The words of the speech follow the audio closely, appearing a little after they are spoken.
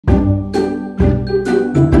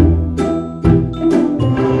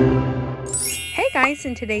guys,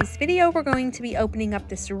 in today's video we're going to be opening up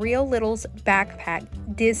this Real Littles backpack,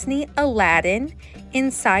 Disney Aladdin.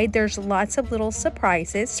 Inside there's lots of little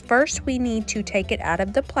surprises. First we need to take it out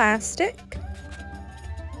of the plastic.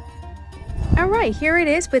 Alright, here it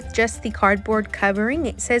is with just the cardboard covering.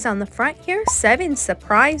 It says on the front here, 7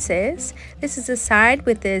 surprises. This is the side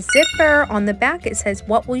with the zipper. On the back it says,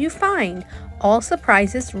 what will you find? All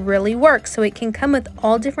surprises really work, so it can come with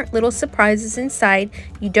all different little surprises inside.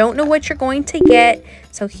 You don't know what you're going to get,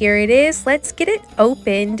 so here it is. Let's get it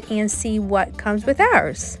opened and see what comes with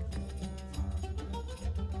ours.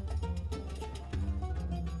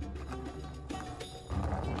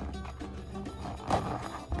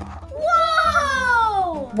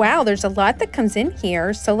 Wow, there's a lot that comes in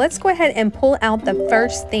here. So let's go ahead and pull out the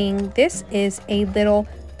first thing. This is a little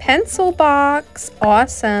pencil box.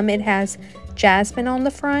 Awesome. It has jasmine on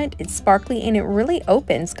the front. It's sparkly and it really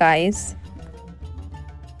opens, guys.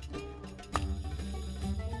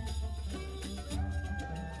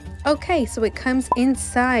 Okay, so it comes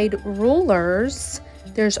inside rulers.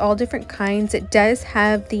 There's all different kinds. It does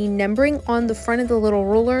have the numbering on the front of the little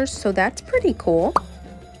rulers, so that's pretty cool.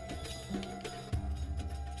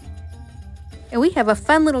 And we have a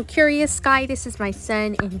fun little curious guy. This is my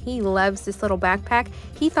son and he loves this little backpack.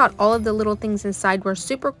 He thought all of the little things inside were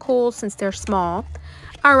super cool since they're small.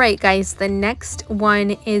 Alright guys, the next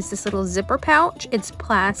one is this little zipper pouch. It's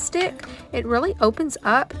plastic. It really opens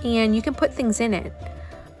up and you can put things in it.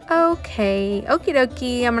 Okay, okie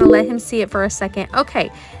dokie. I'm going to let him see it for a second. Okay,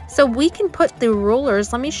 so we can put the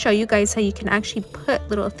rulers. Let me show you guys how you can actually put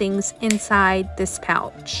little things inside this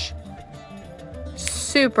pouch.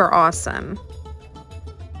 Super awesome.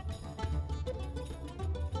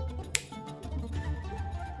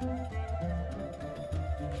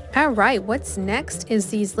 Alright, what's next is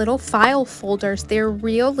these little file folders. They're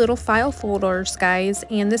real little file folders, guys.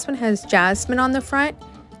 And this one has Jasmine on the front.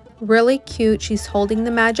 Really cute. She's holding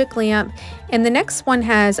the magic lamp. And the next one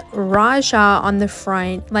has Raja on the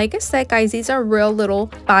front. Like I said, guys, these are real little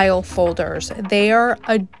file folders. They are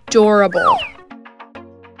adorable.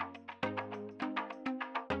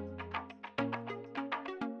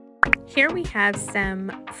 Here we have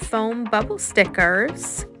some foam bubble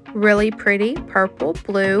stickers. Really pretty, purple,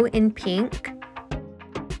 blue, and pink.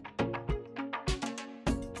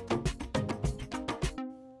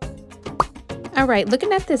 Alright,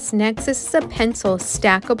 looking at this next, this is a pencil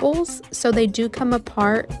stackables, so they do come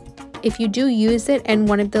apart. If you do use it and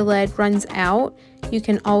one of the lead runs out, you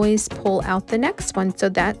can always pull out the next one, so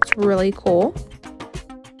that's really cool.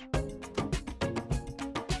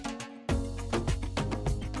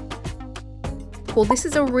 Cool. This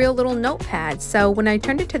is a real little notepad. So when I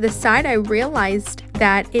turned it to the side, I realized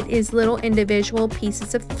that it is little individual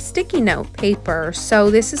pieces of sticky note paper.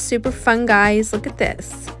 So this is super fun, guys. Look at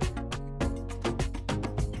this.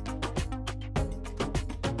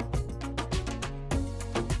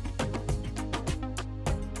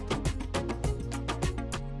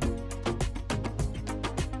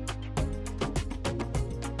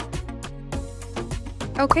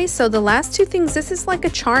 Okay, so the last two things, this is like a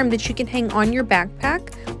charm that you can hang on your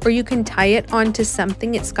backpack or you can tie it onto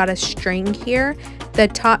something. It's got a string here. The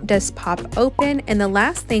top does pop open, and the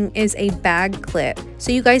last thing is a bag clip.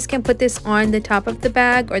 So you guys can put this on the top of the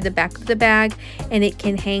bag or the back of the bag, and it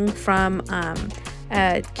can hang from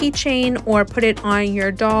a keychain or put it on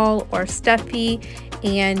your doll or stuffy,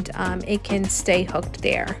 and it can stay hooked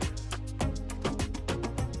there.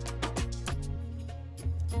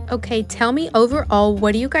 Okay, tell me overall,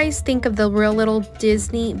 what do you guys think of the Real Little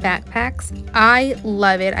Disney backpacks? I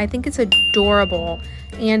love it. I think it's adorable,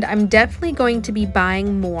 and I'm definitely going to be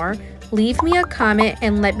buying more. Leave me a comment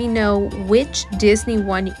and let me know which Disney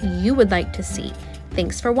one you would like to see.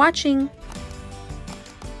 Thanks for watching.